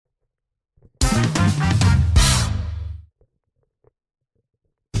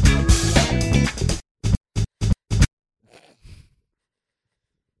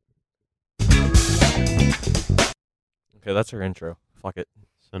Okay, that's her intro. Fuck it.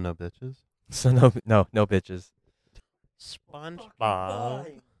 So no bitches? So no bitches.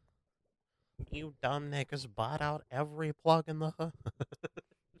 SpongeBob. You dumb niggas bought out every plug in the hood.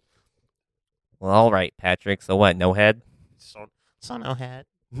 Well, all right, Patrick. So what? No head? So no head.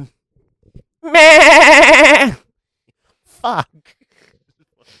 Meh! Fuck.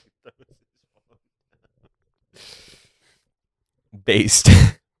 Based.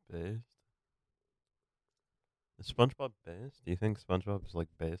 Based? Is SpongeBob based? Do you think SpongeBob is like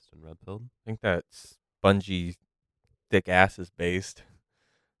based and red pilled? I think that spongy thick ass is based.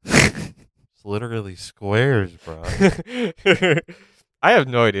 It's literally squares, bro. I have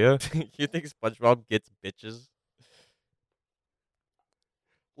no idea. You think SpongeBob gets bitches?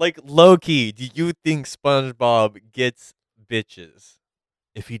 Like, low-key, do you think SpongeBob gets bitches?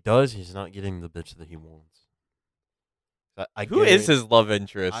 If he does, he's not getting the bitch that he wants. Who is his love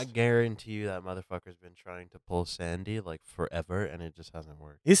interest? I guarantee you that motherfucker's been trying to pull Sandy like forever, and it just hasn't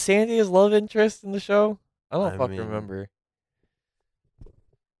worked. Is Sandy his love interest in the show? I don't fucking mean, remember.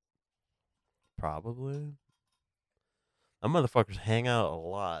 Probably. That motherfuckers hang out a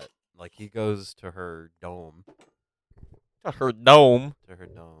lot. Like, he goes to her dome. To her dome. To her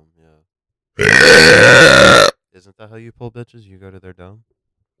dome, yeah. Isn't that how you pull bitches? You go to their dome?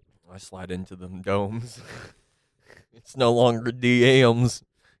 I slide into them domes. It's no longer DMs.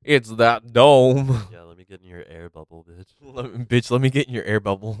 It's that dome. Yeah, let me get in your air bubble, bitch. Bitch, let me get in your air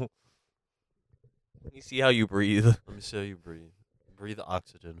bubble. Let me see how you breathe. Let me see how you breathe. Breathe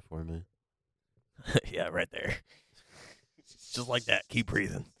oxygen for me. Yeah, right there. Just like that. Keep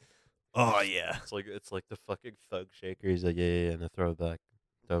breathing. Oh, yeah. It's like the fucking thug shaker. He's like, yeah, and a throwback.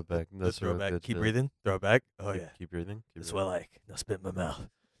 Throwback. The throwback. Keep breathing. Throwback. Oh, yeah. Keep breathing. That's what I like. Now spit in my mouth.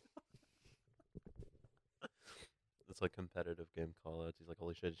 It's like competitive game call outs. He's like,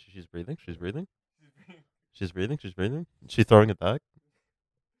 holy shit, she's breathing. She's breathing. She's breathing. She's breathing. She's throwing it back.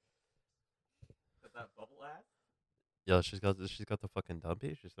 Is that bubble ass? Yeah, she's got the fucking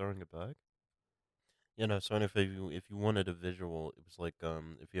dumpy. She's throwing it back. You know, so if you wanted a visual, it was like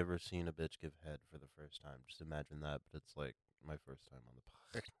if you ever seen a bitch give head for the first time, just imagine that. But it's like my first time on the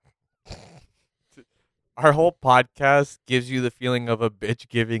pod. Our whole podcast gives you the feeling of a bitch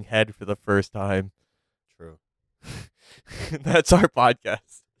giving head for the first time. True. That's our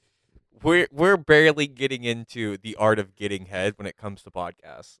podcast. We're barely getting into the art of getting head when it comes to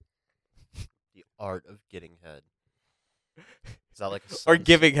podcasts. The art of getting head. Is that like a or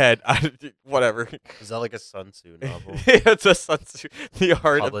giving head? Whatever. Is that like a Sun Tzu novel? It's a Sun Tzu. The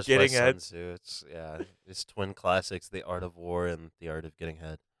art Published of getting by head. Sun Tzu. It's twin classics: The Art of War and The Art of Getting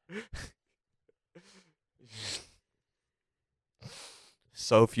Head.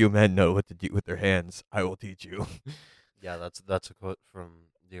 So few men know what to do with their hands. I will teach you. Yeah, that's a quote from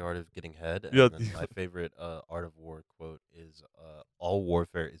The Art of Getting Head. And Yeah. then my favorite Art of War quote is all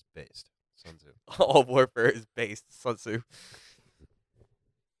warfare is based. Sun Tzu. All warfare is based. Sun Tzu.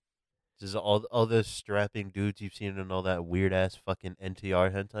 Just all those strapping dudes you've seen in all that weird ass fucking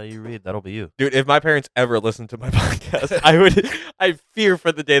NTR hentai you read, that'll be you. Dude, if my parents ever listen to my podcast, I fear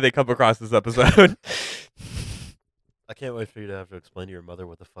for the day they come across this episode. I can't wait for you to have to explain to your mother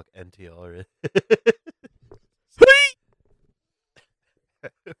what the fuck NTR is.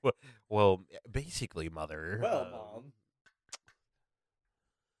 Well, basically, mother. Mom.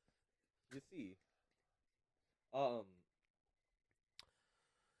 You see.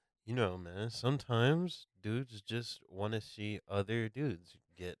 You know, man, sometimes dudes just want to see other dudes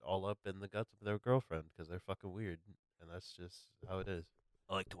get all up in the guts of their girlfriend because they're fucking weird. And that's just how it is.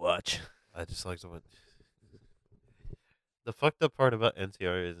 I like to watch. I just like to watch. The fucked up part about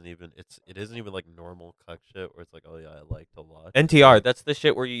NTR it isn't even like normal cuck shit where it's like, oh yeah, I like to watch. NTR, that's the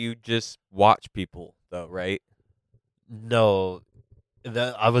shit where you just watch people, though, right? No,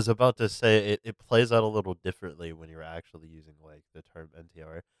 that I was about to say it plays out a little differently when you're actually using like the term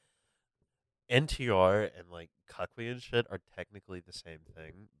NTR. NTR and like cuckley and shit are technically the same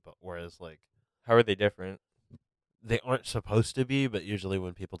thing, but whereas like How are they different? they aren't supposed to be, but usually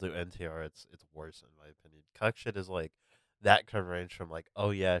when people do NTR, it's worse in my opinion. Cuck shit is like that can range from like, oh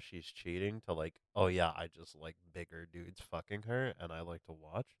yeah, she's cheating to like, oh yeah, I just like bigger dudes fucking her and I like to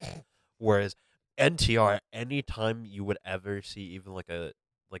watch. Whereas NTR, anytime you would ever see even like a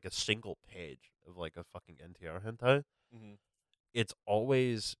single page of like a fucking NTR hentai, it's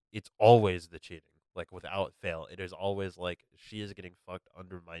always the cheating. Like without fail, it is always like she is getting fucked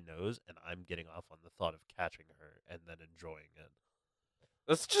under my nose and I'm getting off on the thought of catching her and then enjoying it.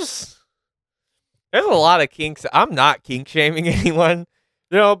 That's just... There's a lot of kinks. I'm not kink shaming anyone.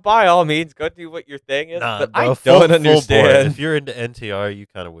 You know, by all means, go do what your thing is. Nah, but bro, I don't full understand. If you're into NTR, you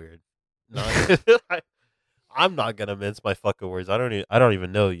kind of weird. No, I'm not gonna mince my fucking words. I don't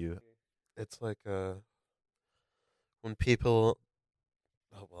even know you. It's like when people.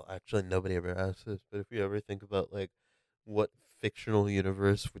 Oh well, actually, nobody ever asks this. But if you ever think about like what fictional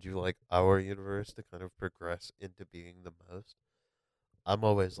universe would you like our universe to kind of progress into being the most? I'm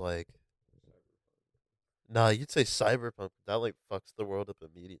always like, nah, you'd say cyberpunk. That like fucks the world up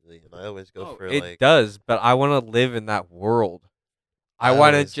immediately, and I always go Oh, for it like does, but I want to live in that world. I I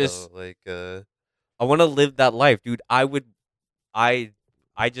want to always just go like I want to live that life, dude. I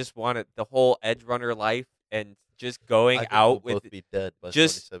I just want it the whole edge runner life and just going I think we'll out with both be dead by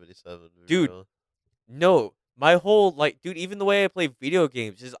just 2077. To be dude, real. no. My whole like dude, even the way I play video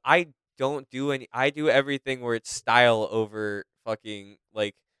games is I do everything where it's style over fucking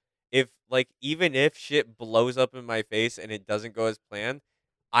like if like even if shit blows up in my face and it doesn't go as planned,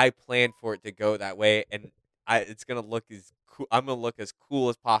 I plan for it to go that way and it's going to look as cool I'm going to look as cool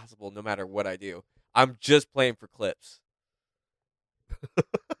as possible no matter what I do. I'm just playing for clips.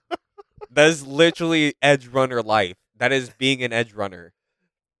 That is literally edge runner life. That is being an edge runner.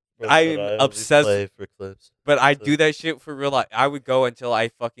 Bro said I'm I only obsessed, play for clips. but I That's it. do that shit for real life. I would go until I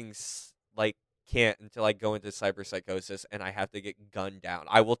fucking like can't until I go into cyber psychosis and I have to get gunned down.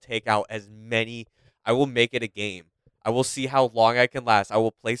 I will take out as many. I will make it a game. I will see how long I can last. I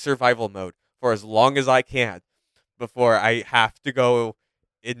will play survival mode for as long as I can before I have to go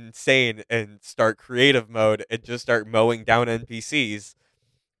insane and start creative mode and just start mowing down NPCs.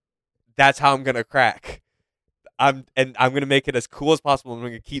 That's how I'm gonna crack. I'm gonna make it as cool as possible. I'm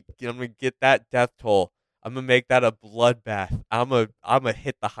gonna get that death toll. I'm gonna make that a bloodbath. I'm gonna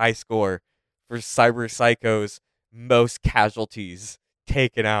hit the high score for Cyber Psycho's most casualties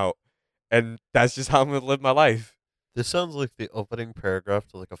taken out, and that's just how I'm gonna live my life. This sounds like the opening paragraph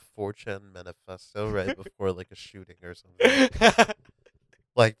to like a 4chan manifesto right before like a shooting or something.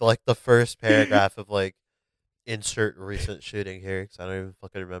 Like the first paragraph of like insert recent shooting here because I don't even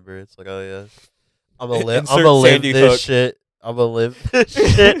fucking remember. It's like, oh yeah, I'm Insert gonna live Sandy this Hook. shit. I'm gonna live this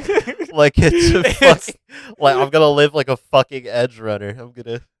shit like it's a fucking like I'm gonna live like a fucking edge runner. I'm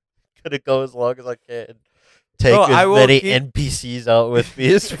gonna go as long as I can. Bro, Take I as will many keep. NPCs out with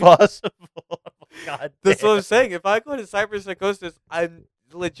me as possible. God That's what I'm damn. saying. If I go to cyber psychosis, I'm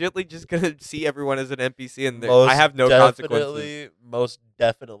legitly just gonna see everyone as an NPC, and I Most have no consequences. definitely, most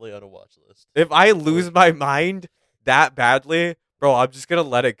definitely on a watch list. If I Most lose my mind that badly, bro, I'm just gonna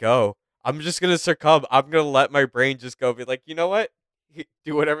let it go. I'm just gonna succumb. I'm gonna let my brain just go. Be like, you know what?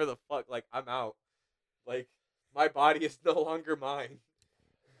 Do whatever the fuck. Like I'm out. Like my body is no longer mine.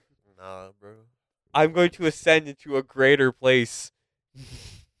 nah, bro. I'm going to ascend into a greater place,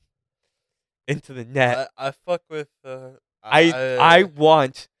 into the net. I fuck with I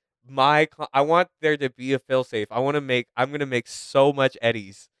want I want there to be a failsafe. I'm gonna make so much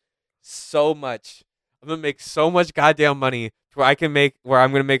eddies, so much. I'm gonna make so much goddamn money to where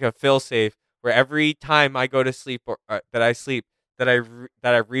I'm gonna make a failsafe where every time I go to sleep or that I sleep that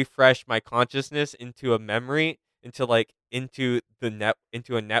I refresh my consciousness into a memory into a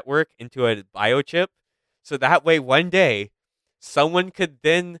network into a biochip, so that way one day someone could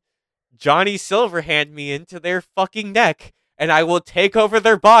then Johnny Silverhand me into their fucking neck, and I will take over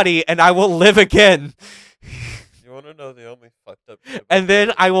their body, and I will live again. You want to know the only fucked up shit about And then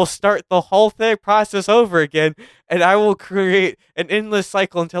that? I will start the whole thing process over again, and I will create an endless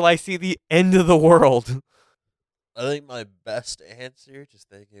cycle until I see the end of the world. I think my best answer, just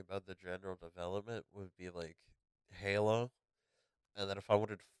thinking about the general development, would be like Halo, and then if I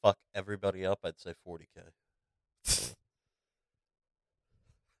wanted to fuck everybody up, I'd say 40K.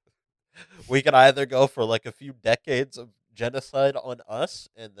 We could either go for like a few decades of genocide on us,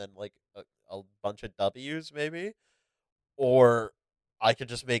 and then like a bunch of W's maybe, or I could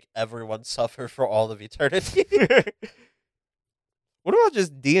just make everyone suffer for all of eternity. What about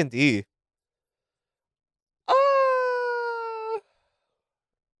just D&D?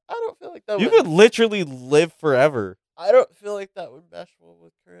 I don't feel like that You would. could literally live forever. I don't feel like that would mesh well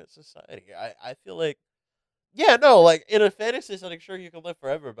with current society. I feel like, yeah, no, like in a fantasy setting, sure you can live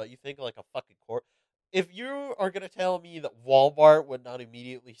forever, but you think like a fucking court. If you are gonna tell me that Walmart would not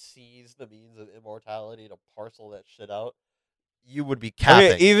immediately seize the means of immortality to parcel that shit out, you would be Okay,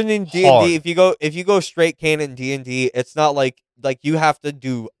 capping even in D&D, hard. if you go straight canon D&D, it's not like you have to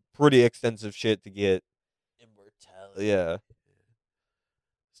do pretty extensive shit to get. Immortality. Yeah.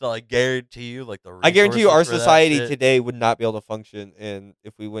 It's not like guarantee you like the I guarantee you, resources our for that society shit. today would not be able to function, and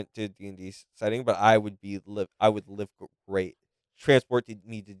if we went to D&D setting. But I would live great. Transport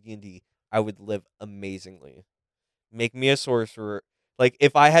me to D&D, I would live amazingly. Make me a sorcerer. Like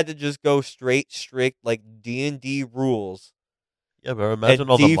if I had to just go straight strict like D&D rules Yeah, but imagine and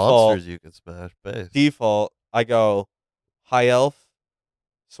all the default monsters you could smash base. default, I go high elf,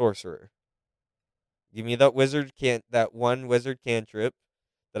 sorcerer. Give me that one wizard cantrip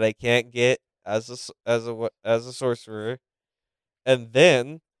that I can't get as a sorcerer, and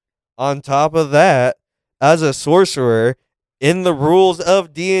then on top of that, as a sorcerer, in the rules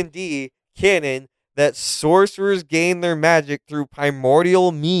of D&D canon, that sorcerers gain their magic through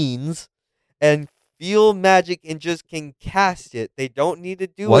primordial means and feel magic and just can cast it. They don't need to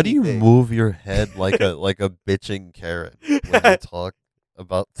do Why do you anything. move your head like a bitching Karen when you talk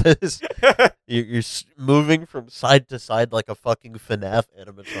about this? You're moving from side to side like a fucking FNAF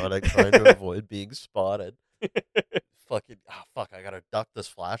animatronic trying to avoid being spotted. Fucking fuck! I gotta duck this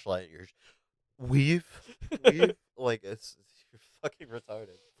flashlight. You're weave, weave like you're fucking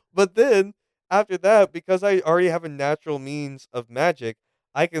retarded. But then after that, because I already have a natural means of magic,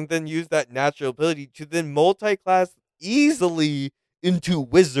 I can then use that natural ability to then multi-class easily into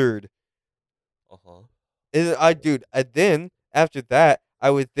wizard. Uh huh. And then after that, I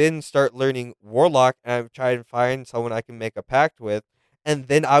would then start learning warlock, and I would try and find someone I can make a pact with, and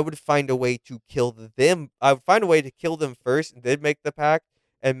then I would find a way to kill them. I would find a way to kill them first, and then make the pact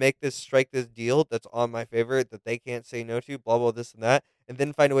and strike this deal that's on my favorite that they can't say no to. Blah blah this and that, and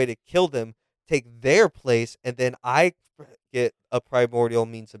then find a way to kill them, take their place, and then I get a primordial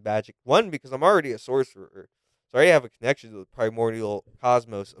means of magic. One, because I'm already a sorcerer, so I already have a connection to the primordial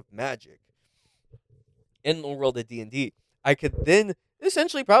cosmos of magic in the world of D&D. I could then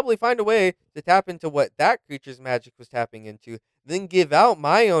essentially probably find a way to tap into what that creature's magic was tapping into, then give out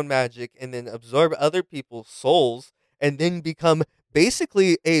my own magic and then absorb other people's souls and then become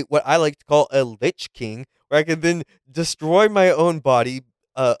basically a what I like to call a lich king, where I can then destroy my own body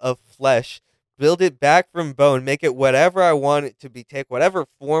of flesh, build it back from bone, make it whatever I want it to be, take whatever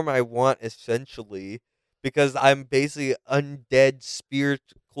form I want essentially, because I'm basically undead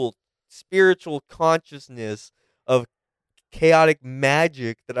spiritual consciousness of chaotic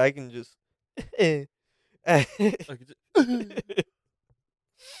magic that I can just and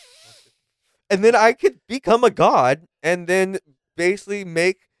then I could become a god and then basically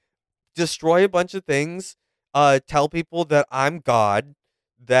destroy a bunch of things, tell people that I'm God,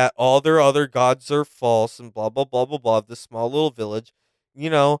 that all their other gods are false, and blah blah blah blah blah. Of this small little village, you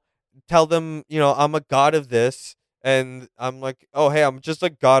know, tell them, I'm a god of this, and I'm like, oh hey, I'm just a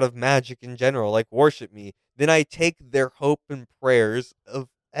god of magic in general, like worship me. Then I take their hope and prayers of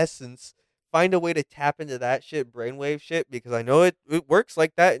essence, find a way to tap into that shit, brainwave shit, because I know it works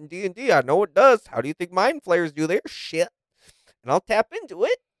like that in D&D. I know it does. How do you think mind flayers do their shit? And I'll tap into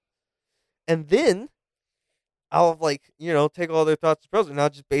it, and then I'll take all their thoughts and prayers, and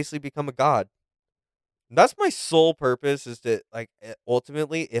I'll just basically become a god. And that's my sole purpose, is to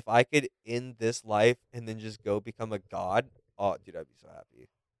ultimately, if I could end this life and then just go become a god, oh dude, I'd be so happy.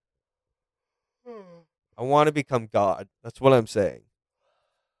 I want to become God. That's what I'm saying.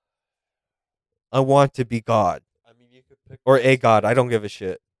 I want to be God I mean, you could pick or a god. I Destiny. don't give a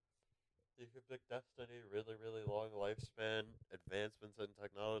shit. You could pick Destiny. Really, really long lifespan, advancements in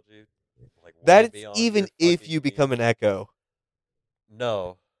technology, like way That's beyond even your if fucking you become an means. echo.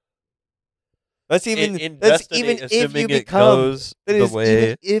 No, That's in even in that's Destiny, even if you assuming it become goes that the is even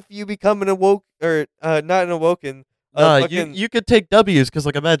way. if you become an awoke or not an awoken, Nah, fucking you could take W's because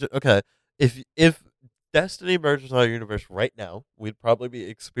like imagine okay if Destiny merges our universe right now, we'd probably be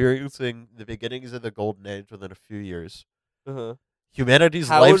experiencing the beginnings of the golden age within a few years. uh Humanity's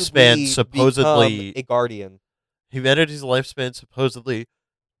how would lifespan we become supposedly a guardian? humanity's lifespan supposedly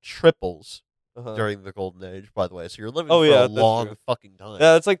triples Uh-huh. during the golden age. By the way, so you're living Oh for a yeah, that's true. long fucking time.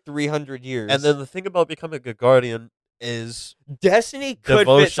 Yeah, it's like 300 And years. then the thing about becoming a guardian is Destiny could fit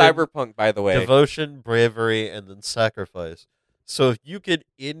devotion, Cyberpunk, by the way. devotion, bravery, and then sacrifice. So if you could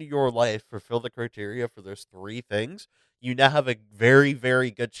in your life fulfill the criteria for those three things, you now have a very, very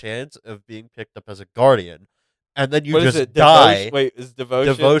good chance of being picked up as a guardian. And then you What is it? just Devotion? die. Wait, is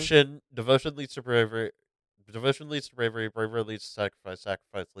devotion? Devotion leads to bravery. Devotion leads to bravery. Bravery leads to sacrifice.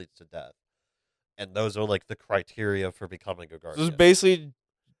 Sacrifice leads to death. And those are like the criteria for becoming a So it's guardian. basically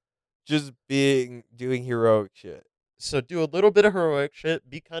just doing heroic shit. So do a little bit of heroic shit,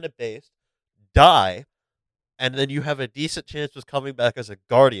 be kind of based, die, and then you have a decent chance of coming back as a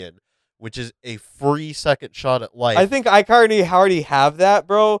guardian, which is a free second shot at I life. think I already have that,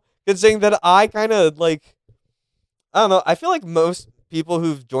 bro. Considering that I kind of I don't know. I feel like most people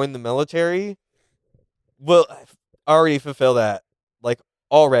who've joined the military will already fulfill that, like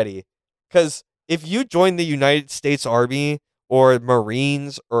already. Because if you join the United States Army or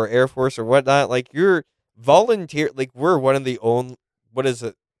Marines or Air Force or whatnot, like you're volunteer. Like we're one of the only. What is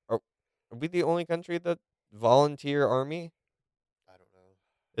it? Are we the only country that volunteer army? I don't know.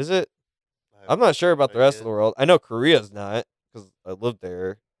 Is it? I have I'm not sure no about the rest of idea. the world. I know Korea's not because I lived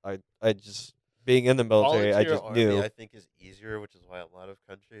there. I just being in the military, I Volunteer just army, knew. I think, is easier, which is why a lot of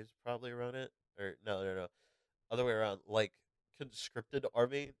countries probably run it. Or no, other way around. Like conscripted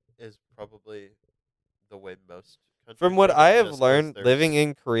army is probably the way most From countries what run I it, have just because learned there's living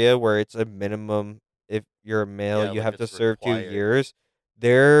in Korea, where it's a minimum, if you're a male, yeah, you like have to it's serve two required. years.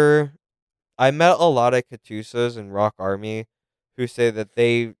 There, I met a lot of Katusas and Rock Army who say that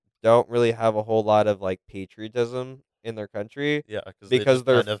they don't really have a whole lot of like patriotism in their country Yeah, because they because just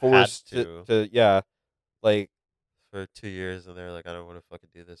they're kind of had forced to to yeah, like for 2 years, and they're like, I don't want to fucking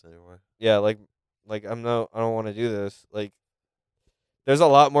do this anymore. yeah, like I don't want to do this. Like there's a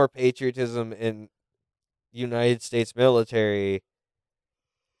lot more patriotism in United States military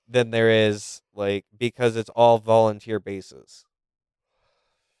than there is like because it's all volunteer bases.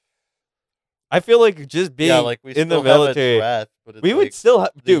 I feel like just Yeah, being like we in the still have a military, draft, but it's we would like still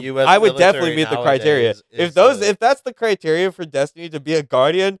the dude. U.S. I would definitely military meet the criteria. nowadays is If that's the criteria for Destiny to be a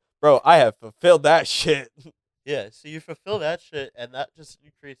guardian, bro, I have fulfilled that shit. yeah. So you fulfill that shit, and that just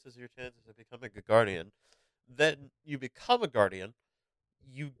increases your chances of becoming a guardian. Then you become a guardian.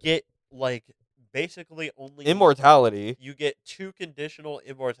 You get like basically only Immortality. you get two conditional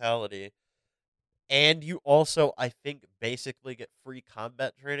immortality, and you also, I think, basically get free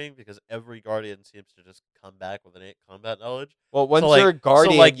combat training because every guardian seems to just come back with innate combat knowledge. Well, So once you're like, a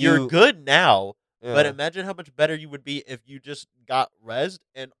guardian, you're you good now, but yeah. imagine how much better you would be if you just got rezzed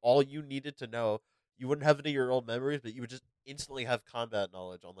and all you needed to know, you wouldn't have any of your old memories, but you would just instantly have combat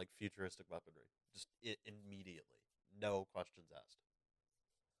knowledge on like futuristic weaponry, just immediately, no questions asked.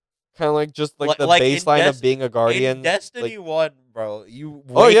 Kind of like just like the Like baseline of being a in guardian. Destiny Like, 1, bro, you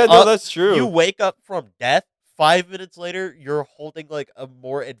oh wake yeah, no, up, that's you true. wake up from death. 5 minutes later, you're holding like a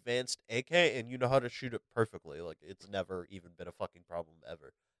more advanced AK, and you know how to shoot it perfectly. Like it's never even been a fucking problem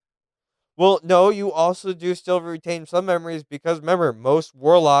ever. Well, no, you also do still retain some memories because remember, most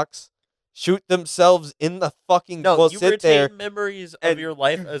warlocks shoot themselves in the fucking. No, Well, you sit there retain memories of and your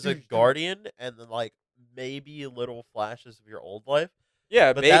life as a guardian, and then like maybe little flashes of your old life.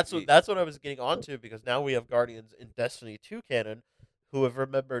 yeah, But maybe. that's what I was getting onto because now we have guardians in Destiny 2 canon who have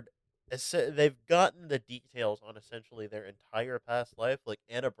remembered. They've gotten the details on essentially their entire past life. Like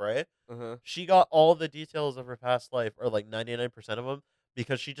Anna Bray, Uh-huh. she got all the details of her past life, or like 99% of them,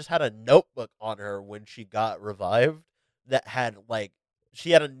 because she just had a notebook on her when she got revived that had like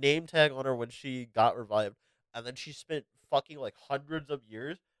she had a name tag on her when she got revived, and then she spent fucking like hundreds of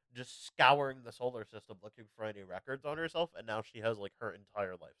years just scouring the solar system looking for any records on herself, and now she has like her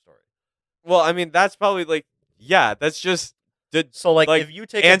entire life story. Well, I mean, that's probably like, yeah, that's just the So like like if you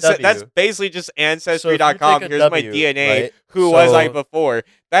take a W, that's basically just so if you ancestry.com. take a Here's my W, DNA. right? Who was I So before?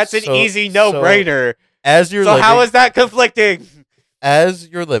 That's an so easy no-brainer. as you're So living, how is that conflicting? as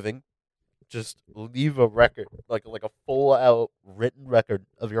you're living, just leave a record, like a full out written record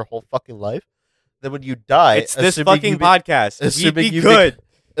of your whole fucking life. Then when you die, It's this fucking podcast. We'd assuming be you good.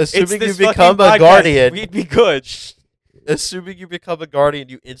 assuming you It's this become fucking a podcast. guardian, We'd be good. assuming you become a guardian,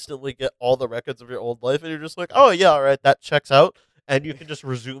 you instantly get all the records of your old life, and you're just like, oh yeah, all right, that checks out, and you can just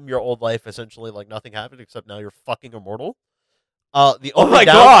resume your old life essentially like nothing happened, except now you're fucking immortal. The Oh only my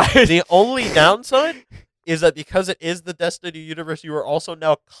god. the only downside is that because it is the Destiny universe, you are also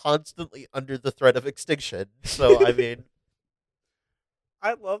now constantly under the threat of extinction. So I mean,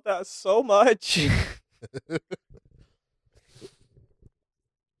 I love that so much.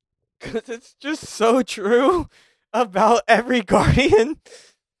 Because it's just so true about every guardian.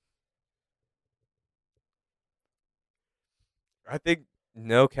 I think,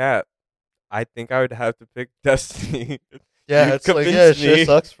 no cap, I think I would have to pick Destiny. yeah, You it's like yeah, it convinced sure me.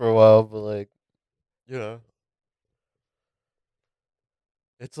 sucks for a while, but like, you know,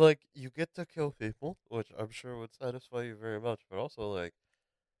 it's like you get to kill people, which I'm sure would satisfy you very much, but also like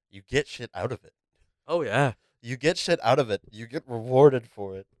you get shit out of it. Oh, yeah. You get shit out of it. You get rewarded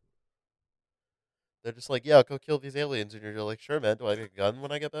for it. They're just like, yeah, I'll go kill these aliens, and you're like, sure, man. Do I get a gun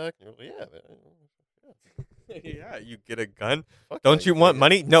when I get back? And you're like, yeah, man. Yeah, you get a gun. Fuck Don't yeah, you want get it.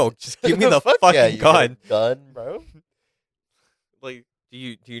 money? No, just give me the Fuck fucking yeah, you get a gun. gun, bro. Like, do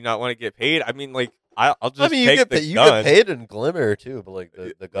you not want to get paid? I mean, like, I'll just I mean, take the you gun. get paid in Glimmer too, but like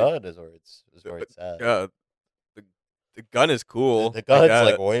the gun is where it's at. Yeah, the gun is cool. The gun's I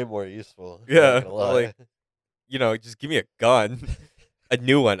like guess. way more useful. Yeah, Not gonna lie. like, just give me a gun, a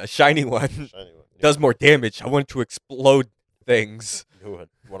new one, a shiny one. Shiny one. Does more damage. I want it to explode things. New one.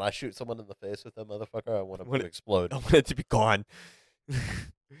 When I shoot someone in the face with that motherfucker, I want him When to explode. I want it to be gone.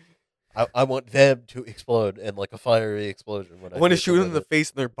 I want them to explode in like a fiery explosion when I I want to see shoot them in the somebody. face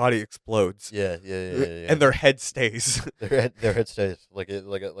and their body explodes, Yeah, yeah, yeah, yeah, yeah. and their head stays. Their head stays like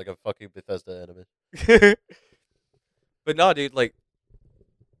a fucking Bethesda enemy. But no, dude, like,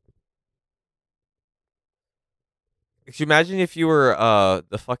 could you imagine if you were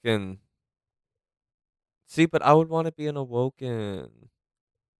the fucking. See, but I would want to be an awoken.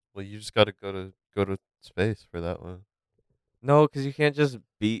 Well, you just got to go to space for that one. No, because you can't just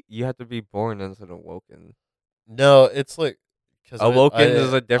be. You have to be born as an awoken. No, it's like because Awoken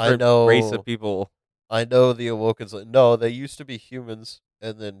is a I different race of know people. I know the Awokens. No, they used to be humans,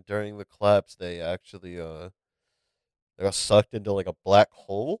 and then during the collapse, they actually they got sucked into like a black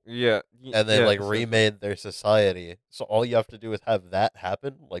hole, Yeah, and then yeah, like essentially. remade their society. So all you have to do is have that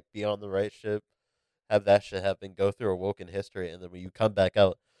happen, like be on the right ship, have that shit happen, go through Awoken history, and then when you come back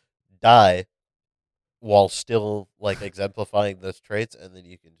out, die while still like exemplifying those traits, and then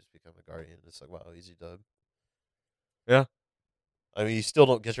you can just become a guardian. It's like wow, easy dub. Yeah. I mean, you still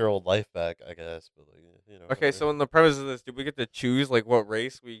don't get your old life back, I guess, but like Okay, whatever. so in the premise of this, do we get to choose like what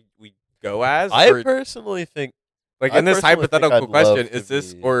race we go as, I or personally think like I in this personally think I'd hypothetical question, love to is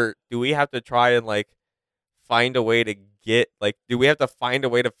this, be. or do we have to try and like find a way to get, like, do we have to find a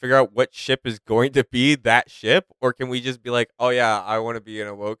way to figure out what ship is going to be that ship, or can we just be like, oh yeah, I want to be an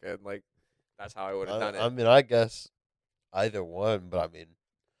awoken, like that's how I would have done I it. mean, I guess either one, but I mean,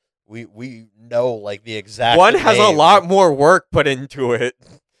 we know like the exact One has a name. lot more work put into it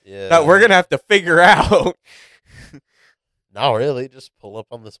that Yeah, we're gonna have to figure out. not really. Just pull up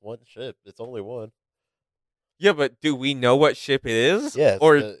on this one ship. It's only one. Yeah, but do we know what ship it is? Yeah,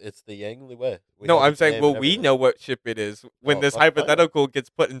 Or it's the Yang Li Wei. We no, have I'm its saying, name and will we everything. know what ship it is when Oh this fuck if I know. hypothetical gets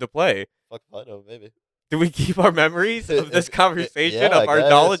put into play? Fuck if I know. Maybe. Do we keep our memories of this conversation, Yeah, of our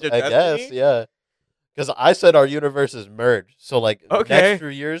knowledge of I guess, destiny? yeah. Because I said our universes merge. So like next Okay. few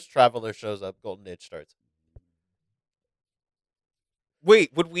years, Traveler shows up, Golden Age starts.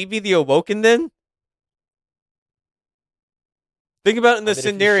 Wait, would we be the awoken then? Think about it in I the mean, if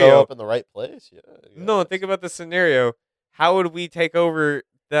you show scenario. up in the right place, yeah, I No, think guess. about the scenario. How would we take over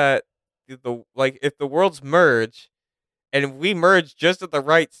that, the like, if the worlds merge and we merge just at the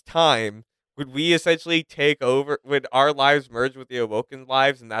right time, would we essentially take over? Would our lives merge with the awoken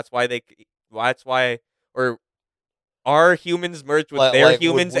lives, and that's why that's why, or our humans merged with their Would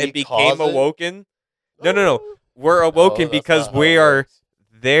humans we and became cause it? awoken? No, no, no. We're No, awoken that's because not how we it are works.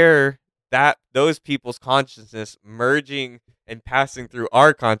 there. That those people's consciousness merging and passing through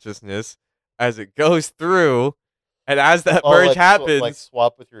our consciousness as it goes through, and as that Oh, merge like happens,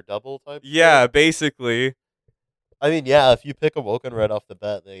 swap with your double type shit. yeah, basically. I mean, yeah, if you pick Awoken right off the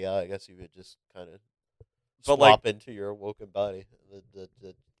bat, then yeah, I guess you could just kind of But like, swap into your Awoken body.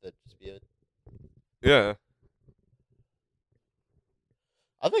 That just be it. yeah,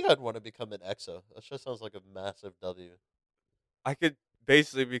 I think I'd want to become an EXO. That just sounds like a massive W. I could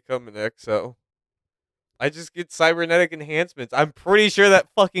basically become an exo. I just get cybernetic enhancements. I'm pretty sure that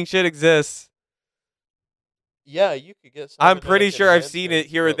fucking shit exists. Yeah, you could get I'm pretty cybernetic sure I've seen it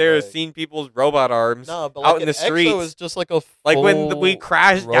enhancements, here or but there. I've like, seen people's robot arms no, but out like in an the EXO is streets. just like a Like when we full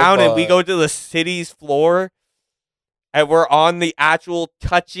crash down and we robot. go to the city's floor and we're on the actual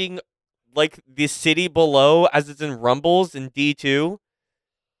touching, like the city below as it's in rumbles in D2.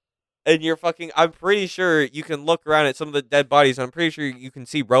 And you're fucking, I'm pretty sure you can look around at some of the dead bodies. And I'm pretty sure you can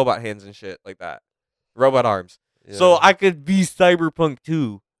see robot hands and shit like that. Robot arms. Yeah, So I could be cyberpunk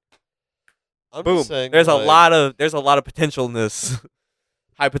too. I'm just Boom. saying, There's a lot of potential in this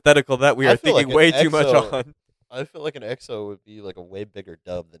hypothetical that we I are feel thinking like an way too much EXO. on. I feel like an EXO would be like a way bigger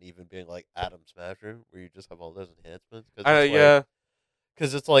dub than even being like Atom Smasher, where you just have all those enhancements. Yeah.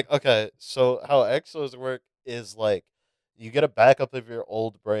 Because it's like okay, so how EXOs work is like you get a backup of your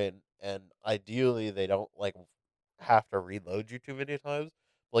old brain, and ideally they don't like have to reload you too many times.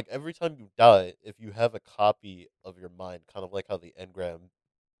 Like every time you die, if you have a copy of your mind, kind of like how the engram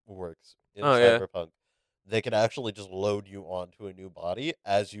works in Oh yeah. Cyberpunk, they can actually just load you onto a new body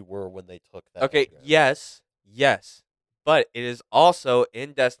as you were when they took that Okay, engram. yes, yes. But it is also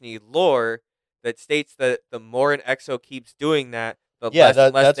in Destiny lore that states that the more an EXO keeps doing that, the Yeah, less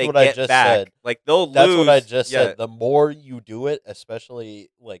and less that's they what I get just said. back. Like they'll That's what I lose. just Yeah. said. The more you do it, especially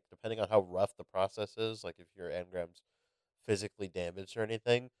like depending on how rough the process is, like if your engram's physically damaged or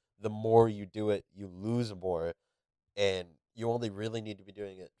anything, the more you do it, you lose more, and you only really need to be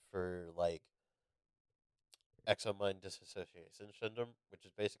doing it for like exomind disassociation syndrome, which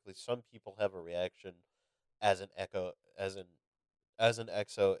is basically some people have a reaction as an echo as an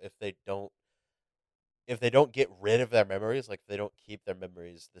exo if they don't get rid of their memories, like if they don't keep their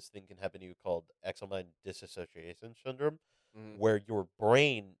memories, this thing can happen to you called exomind disassociation syndrome, Mhm. where your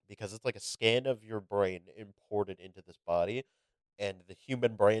brain because it's like a scan of your brain imported into this body, and the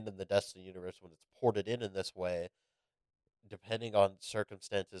human brain in the Destiny universe, when it's ported in this way, depending on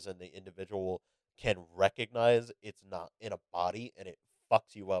circumstances and the individual, can recognize it's not in a body, and it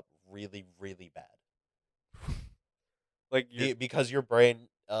fucks you up really, really bad. Like you're Because your brain,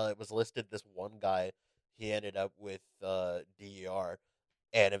 it was listed, this one guy, he ended up with DER,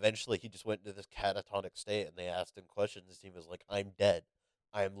 and eventually he just went into this catatonic state, and they asked him questions, and he was like, I'm dead.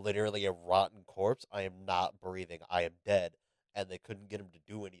 I am literally a rotten corpse. I am not breathing. I am dead. And they couldn't get him to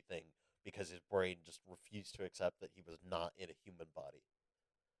do anything because his brain just refused to accept that he was not in a human body.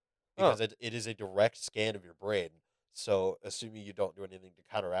 oh, Because it is a direct scan of your brain. So, assuming you don't do anything to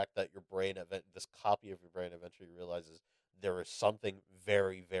counteract that, your brain, this copy of your brain eventually realizes there is something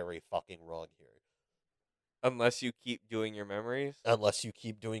very, very fucking wrong here. unless you keep doing your memories. Unless you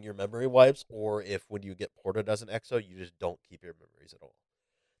keep doing your memory wipes, or if when you get ported as an exo, you just don't keep your memories at all.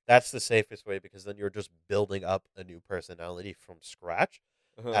 That's the safest way, because then you're just building up a new personality from scratch,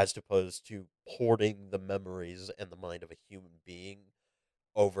 Uh-huh. as opposed to porting the memories and the mind of a human being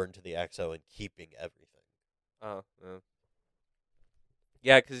over into the exo and keeping everything. Oh,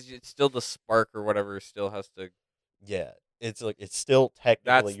 yeah, because it's still the spark or whatever still has to. Yeah, it's like it's still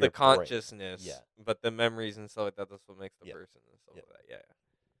technically That's the your brain. Yeah, consciousness, but the memories and stuff like that—that's what makes the yeah, person and stuff yeah. like that. Yeah, yeah.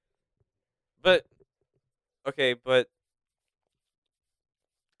 But okay, but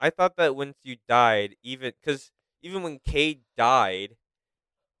I thought that once you died, even when Cade died,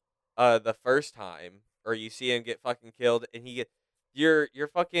 the first time, or you see him get fucking killed, and he get your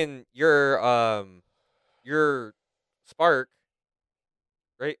fucking your spark,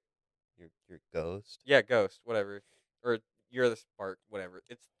 right? Your ghost. Yeah, ghost, whatever, or you're the spark, whatever.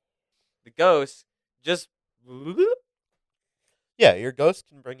 It's the ghost. Just Yeah, your ghost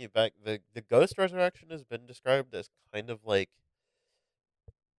can bring you back. The ghost resurrection has been described as kind of like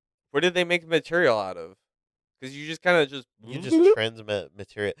what did they make material out of? Because you just kind of just you just transmit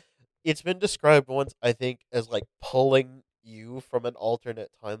material. It's been described once, I think, as like pulling you from an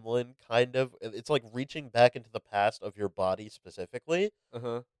alternate timeline, kind of. It's like reaching back into the past of your body specifically, uh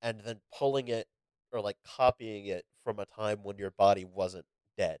huh. and then pulling it or like copying it from a time when your body wasn't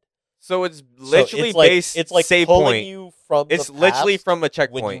dead. So it's So literally base it's like save pulling point. you from the It's literally past from a when you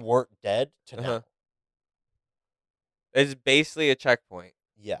checkpoint. weren't dead to Uh huh. now. It's basically a checkpoint.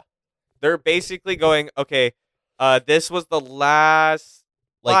 Yeah. They're basically going, okay, this was the last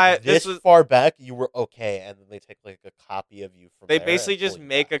Like this this was far back, you were okay, and then they take like a copy of you from they there and basically pull just you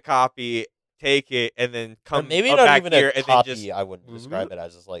make back. a copy, take it, and then Or come maybe not back even a here and then just copy. I wouldn't describe it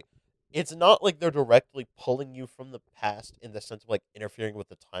as just like it's not like they're directly pulling you from the past in the sense of like interfering with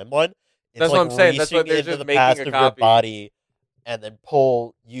the timeline. It's that's what like I'm saying. That's what reaching they're into just the making past a of your copy. body and then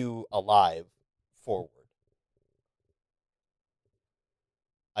pull you alive forward.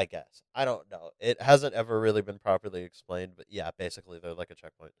 I guess. I don't know. It hasn't ever really been properly explained, but yeah, basically they're like a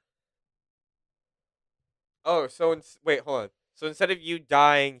checkpoint. Oh, so wait, hold on. So instead of you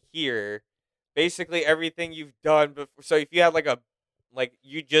dying here, basically everything you've done before. So if you had like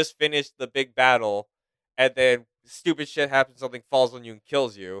you just finished the big battle, and then stupid shit happens, something falls on you and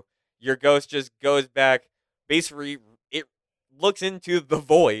kills you. Your ghost just goes back. Basically, it looks into the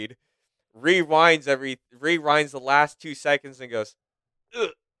void, rewinds the last 2 seconds, and goes, ugh,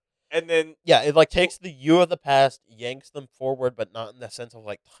 and then Yeah, it like takes the you of the past, yanks them forward, but not in the sense of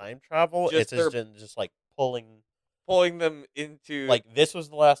like time travel. just It's they're just like pulling. pulling them into. Like this was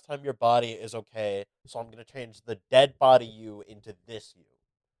the last time your body is okay, so I'm gonna change the dead body you into this you.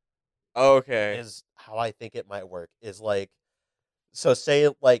 Okay. Is how I think it might work. Is like so say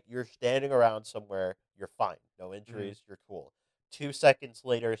like you're standing around somewhere, you're fine, no Hmm. injuries, you're cool. 2 seconds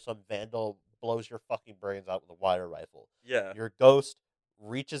later, some vandal blows your fucking brains out with a wire rifle. Yeah. Your ghost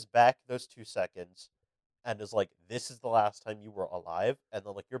reaches back those 2 seconds and is like, "This is the last time you were alive," and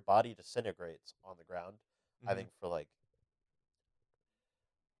then like your body disintegrates on the ground. I Hmm. think for like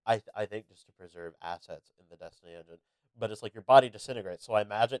I think just to preserve assets in the Destiny engine, but it's like your body disintegrates. So I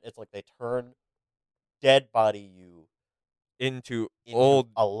imagine it's like they turn dead body you Into into old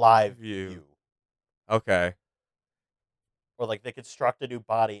alive view. you, Okay. or like they construct a new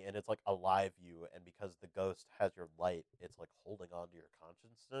body and it's like alive you, and because the ghost has your light, it's like holding on to your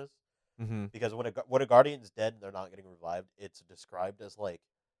consciousness. Hmm. Because when a guardian's dead and they're not getting revived, it's described as like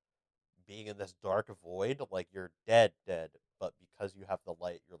being in this dark void, like you're dead, but because you have the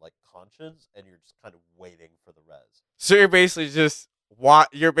light, you're like conscious, and you're just kind of waiting for the res. So you're basically just what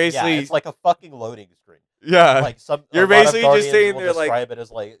you're Yeah, basically it's like a fucking loading screen. yeah. Like a You're lot of basically just guardians sitting will there like describe it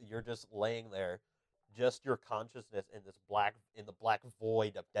as like you're just laying there, just your consciousness in this the black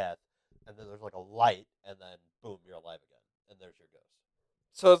void of death, and then there's like a light, and then boom, you're alive again, and there's your ghost.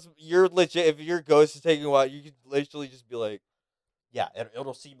 So you're legit. If your ghost is taking a while, you could literally just be like, Yeah,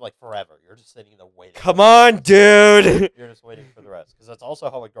 it'll seem like forever. You're just sitting there waiting. "Come on, dude." You're just waiting for the rest. Because that's also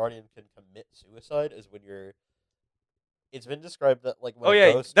how a guardian can commit suicide. Is when you're. It's been described that like when Oh a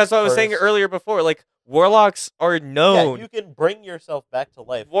yeah, ghost. that's what I was saying first- earlier before. Like warlocks are Yeah, known. you can bring yourself back to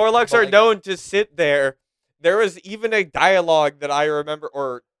life. Warlocks but, are like, known to sit there. There was even a dialogue that I remember,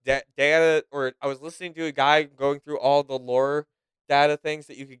 or data, or I was listening to a guy going through all the lore data things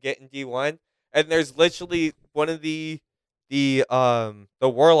that you could get in D1, and there's literally one of the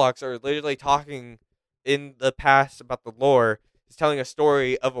warlocks are literally talking in the past about the lore. He's telling a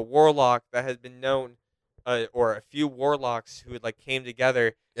story of a warlock that has been known, or a few warlocks who had like came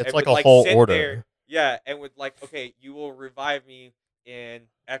together It's and like would a like whole sit order. there, yeah, and would like, okay, you will revive me in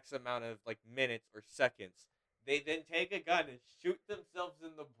X amount of like minutes or seconds. They then take a gun and shoot themselves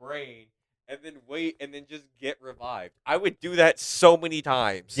in the brain and then wait and then just get revived. I would do that so many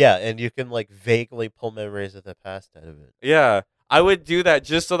times. Yeah, and you can like vaguely pull memories of the past out of it. Yeah. I would do that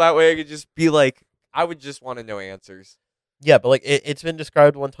just so that way I could just be like, I would just want to know answers. Yeah, but like it's been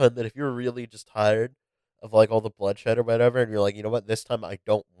described one time that if you're really just tired of like all the bloodshed or whatever, and you're like, you know what, this time I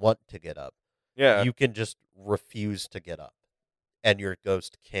don't want to get up, Yeah. you can just refuse to get up, and your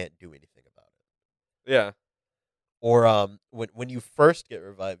ghost can't do anything about it. Yeah. Or when you first get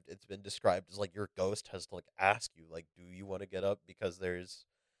revived, it's been described as like your ghost has to like ask you like, do you want to get up? Because there's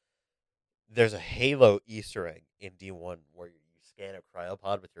a Halo Easter egg in D1 where you scan a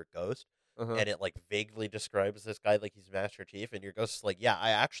cryopod with your ghost, Uh-huh. and it like vaguely describes this guy like he's Master Chief, and your ghost is like, yeah, I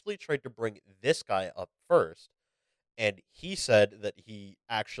actually tried to bring this guy up first, and he said that he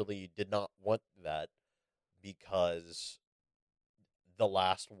actually did not want that because the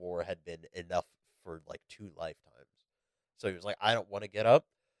last war had been enough for like 2 lifetimes. So he was like, I don't want to get up.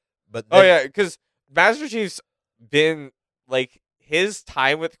 But then, Oh yeah, because Master Chief's been like his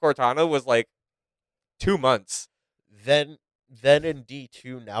time with Cortana was like 2 months. then in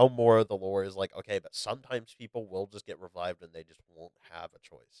D2, now more of the lore is like, okay, but sometimes people will just get revived and they just won't have a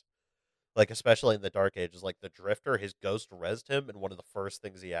choice. Like, especially in the Dark Ages, like the Drifter, his ghost rezzed him, and one of the first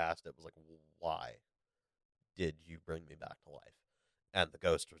things he asked it was like, why did you bring me back to life? And the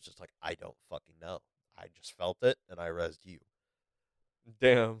ghost was just like, I don't fucking know. I just felt it, and I rezzed you.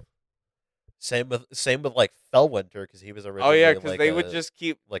 Damn. Same with like Fellwinter, because he was Oh originally yeah, because like they would just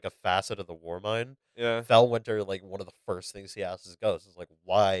keep. like a facet of the Warmind. Yeah. Fellwinter, like one of the first things he asks his ghost is like,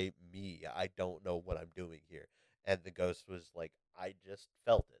 "Why me? I don't know what I'm doing here." And the ghost was like, "I just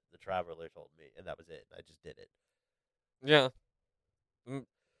felt it. The Traveler told me, and that was it. I just did it." Yeah.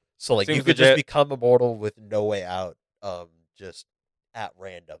 So like, you Seems could just legit. become immortal with no way out, just at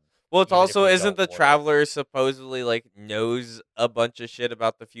random. Well, it's even if also you isn't don't the want it. Traveler supposedly like knows a bunch of shit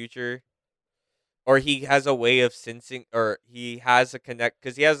about the future, or he has a way of sensing, or he has a connect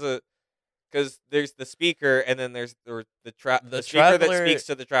because there's the speaker and then there's the speaker that Traveler- speaks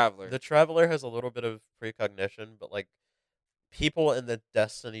to the Traveler. The Traveler has a little bit of precognition, but like people in the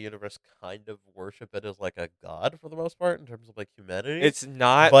Destiny universe kind of worship it as like a god for the most part in terms of like humanity. It's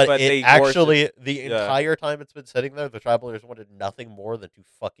not, but but it they actually worship- the yeah. entire time it's been sitting there, the Travelers wanted nothing more than to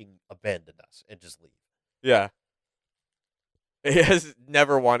fucking abandon us and just leave. Yeah. It has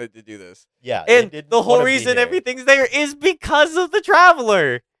never wanted to do this. Yeah, And it didn't the whole wanna be reason here. everything's there is because of the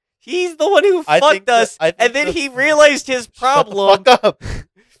Traveler. He's the one who I think fucked us, that- I think and then that- he realized his problem. Shut the fuck up.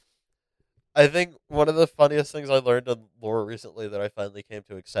 I think one of the funniest things I learned in lore recently that I finally came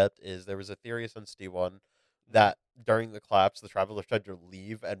to accept is there was a theory since D1 that during the collapse, the Traveler tried to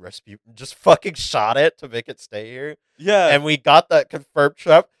leave and Rasputin just fucking shot it to make it stay here. Yeah. And we got that confirmed.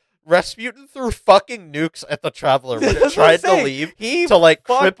 Rasputin threw fucking nukes at the Traveler when it That's what I'm tried to saying. leave He to like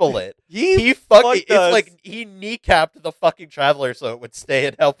fucked- cripple it. He fucking fucked it's us. like he kneecapped the fucking Traveler so it would stay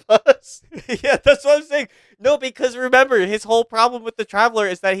and help us. Yeah, that's what I'm saying. No, because remember, his whole problem with the Traveler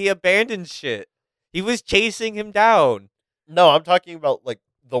is that he abandoned shit. He was chasing him down. No, I'm talking about like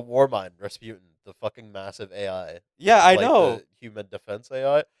the Warmind Rasputin, the fucking massive AI. Yeah, I like, know. the human defense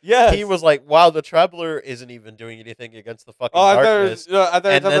AI. Yeah. He was like, "Wow, the Traveler isn't even doing anything against the fucking Oh, I thought it darkness." was. No, I thought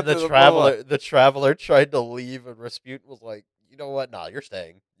And you were then talking the about Traveler, the Traveler tried to leave, and Rasputin was like, "You know what? Nah, you're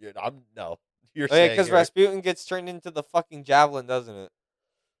staying. You're Yeah, staying because here." Rasputin gets turned into the fucking javelin, doesn't it?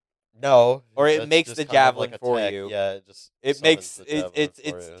 No, Or it that's makes just the kind of javelin like a for tech. you. Yeah, it just It summons makes the it, javelin it's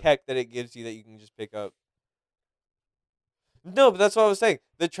for you. tech that it gives you that you can just pick up. No, but that's what I was saying.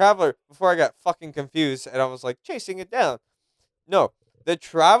 The Traveler, before I got fucking confused and I was like chasing it down. No, the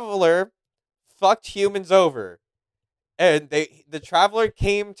Traveler fucked humans over. And the Traveler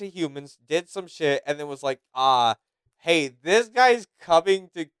came to humans, did some shit, and then was like, hey, this guy's coming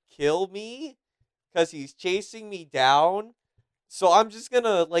to kill me because he's chasing me down. So I'm just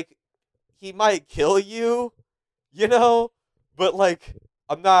gonna like he might kill you, you know, but like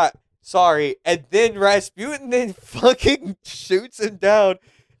I'm not sorry. And then Rasputin then fucking shoots him down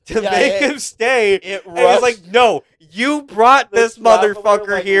to Yeah, make him stay. it And he's like, rushed. "No, you brought The this traveler, motherfucker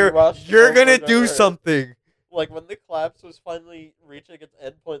like, here. rushed You're over gonna to do Earth. something." Like, when the collapse was finally reaching its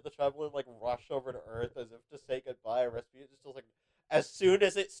endpoint, the traveler, like, rushed over to Earth as if to say goodbye. Rasputin's still like, as soon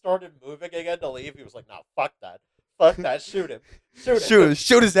as it started moving again to leave, he was like, "No, fuck that. Fuck that. Shoot him. Shoot him."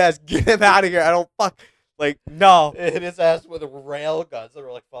 Shoot his ass. Get him out of here. I don't fuck. Like, no. Hit his ass with rail guns. They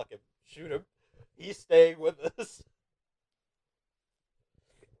were like, "Fuck him. Shoot him. He's staying with us."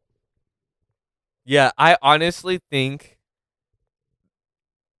 Yeah, I honestly think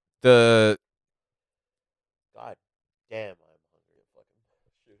the God damn, I'm hungry. Fucking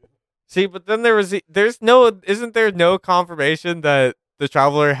shoot him. see, but then isn't there no confirmation that the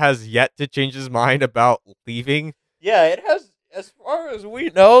traveler has yet to change his mind about leaving? Yeah, it has. As far as we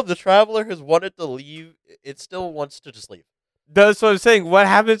know, the traveler has wanted to leave. It still wants to just leave. That's what I'm saying. What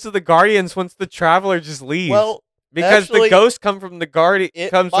happens to the Guardians once the traveler just leaves? Well, Because the actually, ghost come from the Guardian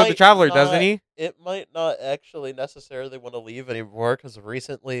it comes from the might traveler, not. doesn't he? It might not actually necessarily want to leave anymore because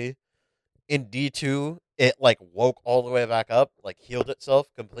recently in D2, it like woke all the way back up, like healed itself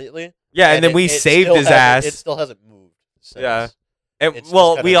completely. Yeah, and then we it saved still his hasn't- ass. It still hasn't moved since. Yeah. And It's just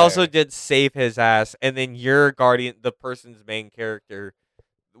well, kinda we also there. did save his ass, and then your guardian, the person's main character,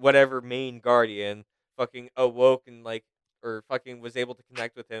 whatever main guardian, fucking awoke and like, or fucking was able to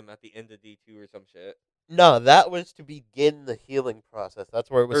connect with him at the end of D2 or some shit, No, that was to begin the healing process.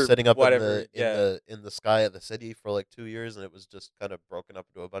 That's where it was or sitting up whatever. in the sky of the city for like 2 years, and it was just kind of broken up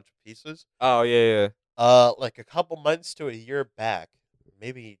into a bunch of pieces. Oh yeah, yeah. Like a couple months to a year back,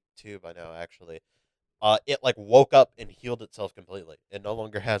 maybe two by now actually. It like woke up and healed itself completely. It no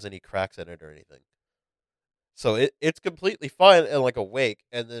longer has any cracks in it or anything. So it's completely fine and like awake.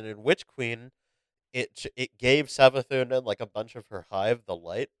 And then in Witch Queen, it gave Savathun and like a bunch of her hive the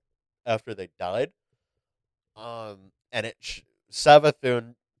light after they died. And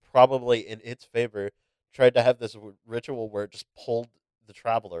Savathun, probably in its favor, tried to have this ritual where it just pulled the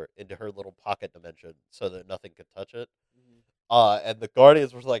traveler into her little pocket dimension so that nothing could touch it. And the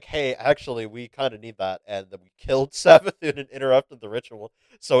Guardians were like, "Hey, actually, we kind of need that," and then we killed Savathun and interrupted the ritual,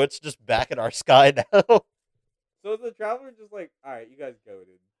 so it's just back in our sky now. So the traveler just like, all right, you guys go,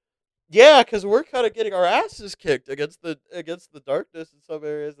 dude. Yeah, because we're kind of getting our asses kicked against the darkness in some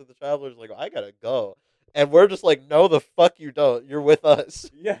areas, and the traveler's like, "I gotta go," and we're just like, "No, the fuck you don't. You're with us."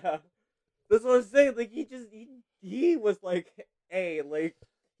 Yeah, that's what I'm saying. Like he was like, hey, like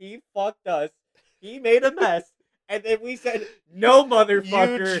he fucked us. He made a mess, and then we said, no,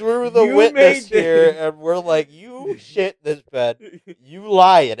 motherfucker. You drew the you witness made here, this. and we're like, "You shit this bed. You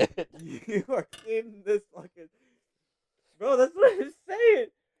lie in it." You are in this fucking bro. That's what I'm saying,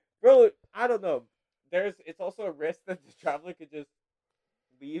 bro. I don't know. It's also a risk that the traveler could just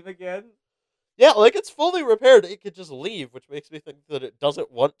leave again. Yeah, like it's fully repaired. It could just leave, which makes me think that it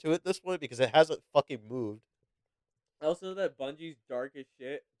doesn't want to at this point because it hasn't fucking moved. Also, that Bungie's dark as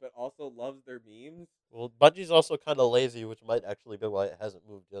shit, but also loves their memes. Well, Bungie's also kind of lazy, which might actually be why it hasn't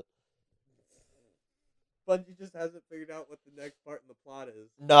moved yet. Bungie just hasn't figured out what the next part in the plot is.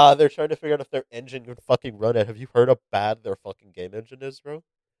 Nah, they're trying to figure out if their engine can fucking run it. Have you heard how bad their fucking game engine is, bro?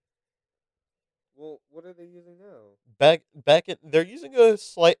 Well, what are they using now? They're using a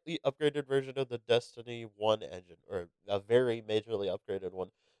slightly upgraded version of the Destiny 1 engine, or a very majorly upgraded one.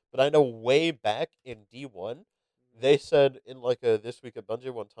 But I know way back in D1, they said in like a This Week at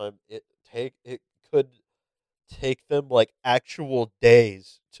Bungie one time, it could take them like actual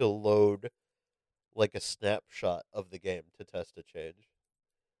days to load like a snapshot of the game to test a change.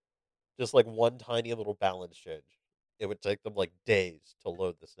 Just like one tiny little balance change. It would take them like days to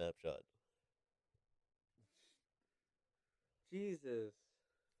load the snapshot. Jesus.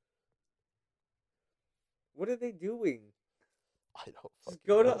 What are they doing? I don't Just fucking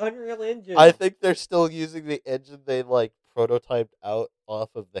go know. to Unreal Engine. I think they're still using the engine they like prototyped out off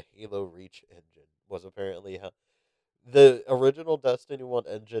of the Halo Reach engine. Was apparently how the original Destiny 1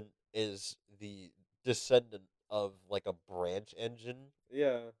 engine is the descendant of like a branch engine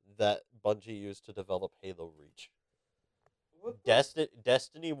Yeah. that Bungie used to develop Halo Reach. What the-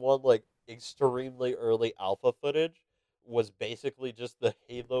 Destiny 1 like extremely early alpha footage was basically just the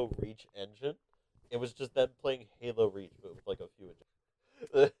Halo Reach engine. It was just them playing Halo Reach but with like a few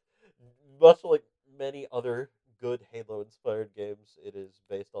much like many other good Halo inspired games, it is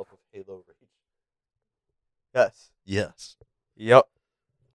based off of Halo Reach. Yes. Yes. Yep.